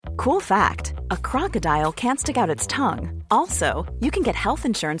Cool fact, a crocodile can't stick out its tongue. Also, you can get health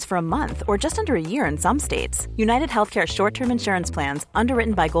insurance for a month or just under a year in some states. United Healthcare short-term insurance plans,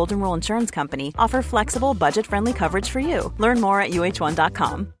 underwritten by Golden Rule Insurance Company, offer flexible, budget-friendly coverage for you. Learn more at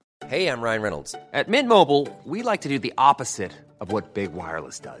uh1.com. Hey, I'm Ryan Reynolds. At Mint Mobile, we like to do the opposite of what Big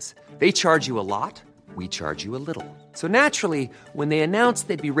Wireless does. They charge you a lot, we charge you a little. So naturally, when they announced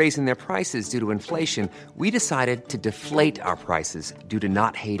they'd be raising their prices due to inflation, we decided to deflate our prices due to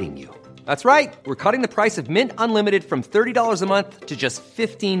not hating you. That's right. We're cutting the price of Mint Unlimited from $30 a month to just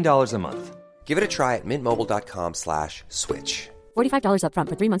 $15 a month. Give it a try at mintmobile.com/switch. $45 up front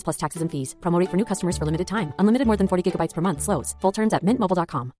for 3 months plus taxes and fees. Promo rate for new customers for limited time. Unlimited more than 40 gigabytes per month slows. Full terms at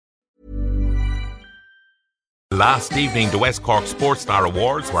mintmobile.com. Last evening, the West Cork Sports Star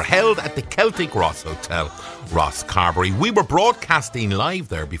Awards were held at the Celtic Ross Hotel, Ross Carbery. We were broadcasting live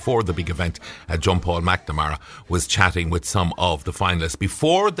there before the big event. John Paul McNamara was chatting with some of the finalists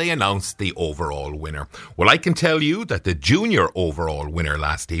before they announced the overall winner. Well, I can tell you that the junior overall winner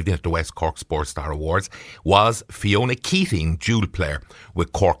last evening at the West Cork Sports Star Awards was Fiona Keating, dual player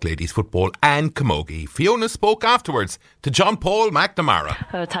with Cork Ladies Football and Camogie. Fiona spoke afterwards to John Paul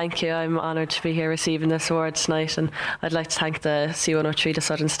McNamara. Thank you. I'm honoured to be here receiving this award tonight, and I'd like to thank the C103, the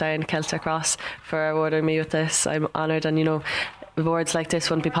Southern Star and Celtic Ross for awarding me with this. I'm honoured, and awards like this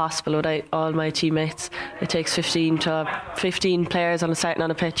wouldn't be possible without all my teammates. It takes 15 players on starting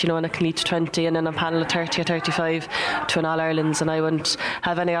on a pitch, and it can lead to 20, and then a panel of 30 or 35 to an All-Irelands, and I wouldn't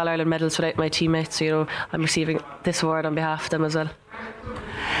have any All-Ireland medals without my teammates. So, I'm receiving this award on behalf of them as well.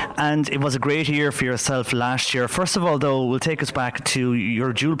 And it was a great year for yourself last year. First of all, though, we'll take us back to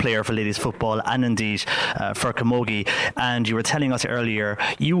your dual player for ladies football and indeed for Camogie. And you were telling us earlier,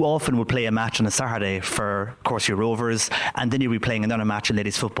 you often would play a match on a Saturday for Corsia Rovers, and then you'll be playing another match in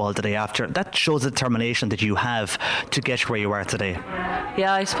ladies football the day after. That shows the determination that you have to get where you are today.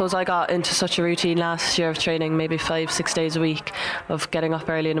 Yeah, I suppose I got into such a routine last year of training, maybe 5-6 days a week, of getting up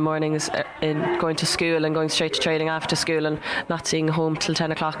early in the mornings and going to school and going straight to training after school and not seeing home till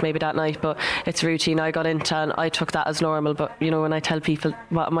 10 o'clock maybe that night. But it's a routine I got into, and I took that as normal. But when I tell people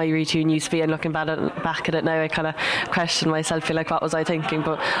what my routine used to be, and looking back at it now, I kind of question myself, feel like, what was I thinking?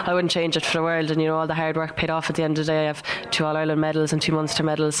 But I wouldn't change it for the world. And all the hard work paid off at the end of the day. I have 2 All-Ireland medals and 2 Munster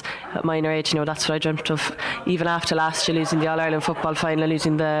medals at minor age. That's what I dreamt of, even after last year losing the All-Ireland football final,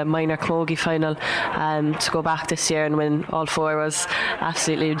 losing the minor Camogie final, to go back this year and win all 4 was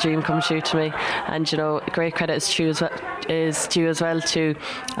absolutely a dream come true to me. And great credit is due as well to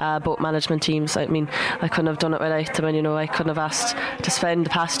both management teams. I mean, I couldn't have done it without them, and I couldn't have asked to spend the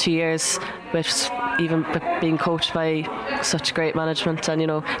past 2 years with being coached by such great management,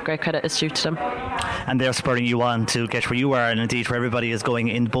 and great credit is due to them. And they're spurring you on to get where you are, and indeed where everybody is going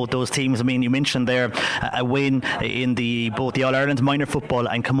in both those teams. I mean, you mentioned there a win in both the All-Ireland minor football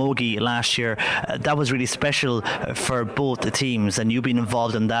and Camogie last year. That was really special for both the teams, and you've been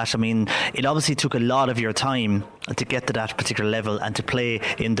involved in that. I mean, it obviously took a lot of your time to get to that particular level and to play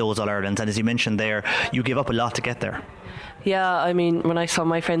in those All-Irelands, and as you mentioned there, you gave up a lot to get there. Yeah, I mean, when I saw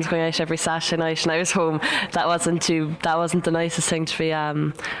my friends going out every Saturday night and I was home, that wasn't the nicest thing to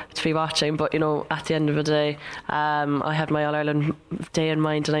be watching. But at the end of the day, I had my All-Ireland day in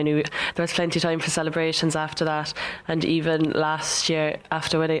mind, and I knew there was plenty of time for celebrations after that. And even last year,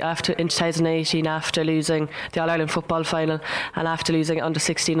 after in 2018, after losing the All-Ireland football final and after losing under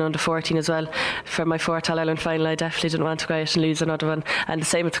 16 and under 14 as well for my 4th All-Ireland final, I definitely didn't want to go out and lose another one. And the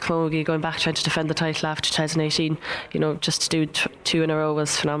same with the Camogie, going back trying to defend the title after 2018. Just to do 2 in a row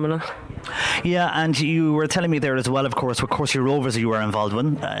was phenomenal. Yeah, and you were telling me there as well, of course, with Corsia Rovers you were involved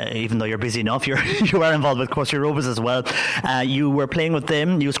with, even though you're busy enough, you are involved with Corsia Rovers as well. You were playing with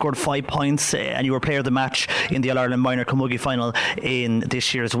them, you scored 5 points, and you were player of the match in the All-Ireland minor Camogie final in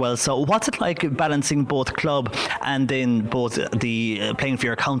this year as well. So what's it like balancing both club and then both the playing for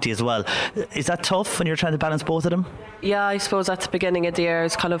your county as well? Is that tough when you're trying to balance both of them? Yeah, I suppose at the beginning of the year I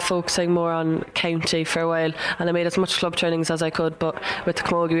was kind of focusing more on county for a while, and I made as much club trainings as I could. But with the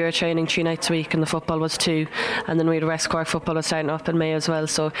Camogie we were training 3 nights a week, and the football was 2, and then we had West Cork football was starting up in May as well,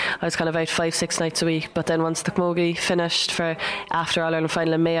 so I was kind of out 5-6 nights a week. But then once the Camogie finished for after All-Ireland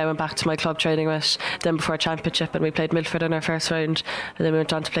final in May, I went back to my club training with them before championship, and we played Milford in our first round, and then we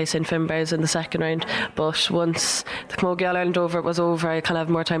went on to play St Finbarrs in the second round. But once the Camogie All-Ireland was over, I kind of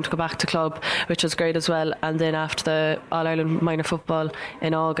had more time to go back to club, which was great as well. And then after the All-Ireland minor football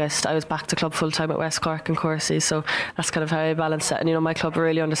in August, I was back to club full time at West Cork and Corsie, so that's kind of how I balanced it. And my club were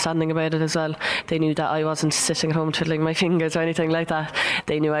really understanding about it as well. They knew that I wasn't sitting at home twiddling my fingers or anything like that.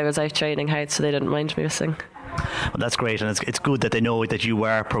 They knew I was out training hard, so they didn't mind me missing. Well, that's great, and it's good that they know that you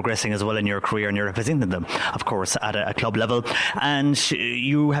are progressing as well in your career and you're representing them, of course, at a club level. And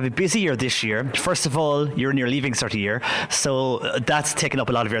you have a busy year this year. First of all, you're in your Leaving Cert year, so that's taken up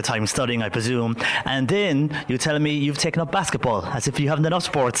a lot of your time studying, I presume. And then you tell me you've taken up basketball, as if you haven't enough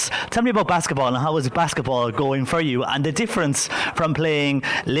sports. Tell me about basketball and how is basketball going for you, and the difference from playing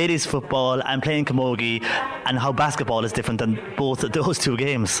ladies football and playing camogie, and how basketball is different than both of those two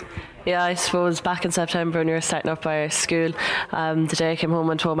games. Yeah, I suppose back in September when we were starting up our school, the day I came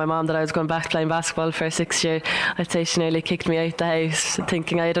home and told my mum that I was going back playing basketball for a 6th year, I'd say she nearly kicked me out the house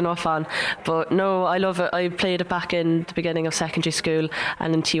thinking I had enough on. But no, I love it. I played it back in the beginning of secondary school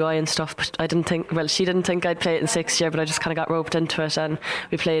and in TY and stuff, but I didn't think, well, she didn't think I'd play it in 6th year, but I just kind of got roped into it, and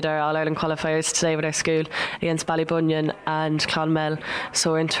we played our All-Ireland qualifiers today with our school against Ballybunion and Clonmel,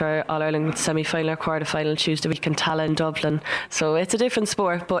 so we're into our All-Ireland semi-final or quarter-final Tuesday week in Tala in Dublin. So it's a different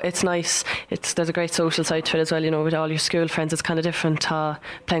sport, but it's nice. There's a great social side to it as well, with all your school friends. It's kind of different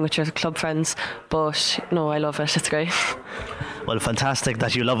playing with your club friends, but no, I love it. It's great. Well, fantastic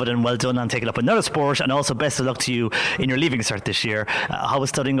that you love it, and well done on taking up another sport, and also best of luck to you in your Leaving Cert this year. How is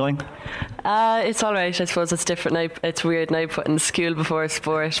studying going? It's alright. I suppose it's different now. It's weird now putting school before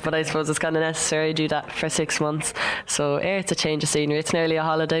sport, but I suppose it's kind of necessary to do that for 6 months. So it's a change of scenery. It's nearly a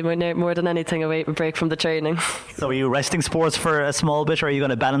holiday more than anything, a break from the training. So are you resting sports for a small bit, or are you going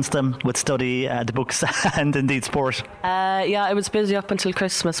to balance them with study, the books and indeed sport? Yeah, I was busy up until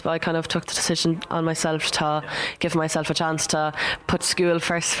Christmas, but I kind of took the decision on myself to give myself a chance to put school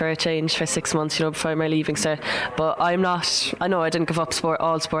first for a change for 6 months, before my Leaving Cert. But I'm not, I know I didn't give up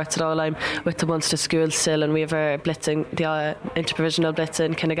all sports at all. I'm with the Munster school still, and we have our blitzing, the interprovisional blitz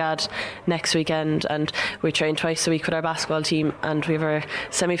in Kinnegad next weekend, and we train twice a week with our basketball team, and we have our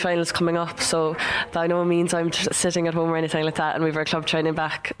semi-finals coming up, so by no means I'm sitting at home or anything like that, and we have our club training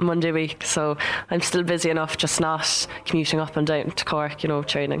back Monday week, so I'm still busy enough, just not commuting up and down to Cork,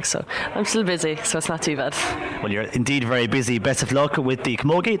 training, so I'm still busy, so it's not too bad. Well, you're indeed very busy. Best of luck with the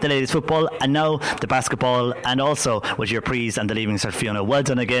camogie, the ladies football, and now the basketball, and also with your prees and the Leaving Cert, Fiona. Well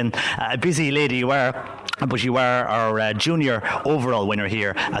done again. A busy lady you are, but you are our junior overall winner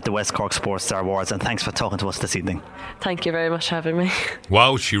here at the West Cork Sports Star Awards, and thanks for talking to us this evening. Thank you very much for having me.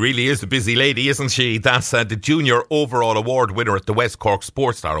 Wow, she really is a busy lady, isn't she? That's the junior overall award winner at the West Cork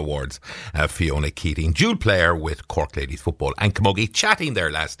Sports Star Awards, Fiona Keating, dual player with Cork Ladies Football and camogie, chatting there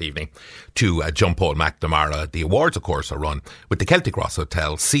last evening to John Paul McNamara. The awards, of course, are run with the Celtic Ross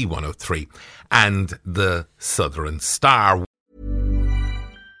Hotel, C103, and the Southern Star.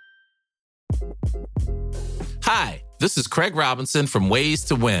 Hi, this is Craig Robinson from Ways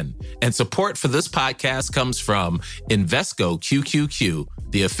to Win, and support for this podcast comes from Invesco QQQ,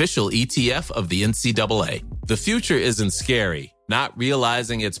 the official ETF of the NCAA. The future isn't scary. Not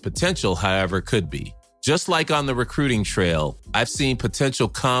realizing its potential, however, could be. Just like on the recruiting trail, I've seen potential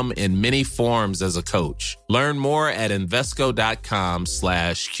come in many forms as a coach. Learn more at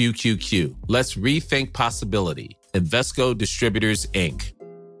Invesco.com/QQQ. Let's rethink possibility. Invesco Distributors, Inc.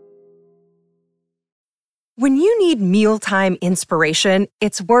 When you need mealtime inspiration,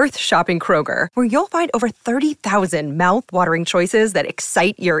 it's worth shopping Kroger, where you'll find over 30,000 mouth-watering choices that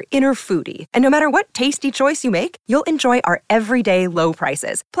excite your inner foodie. And no matter what tasty choice you make, you'll enjoy our everyday low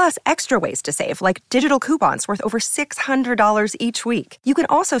prices, plus extra ways to save, like digital coupons worth over $600 each week. You can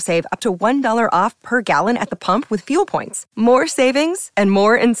also save up to $1 off per gallon at the pump with fuel points. More savings and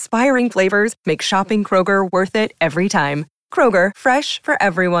more inspiring flavors make shopping Kroger worth it every time. Kroger, fresh for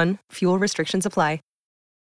everyone. Fuel restrictions apply.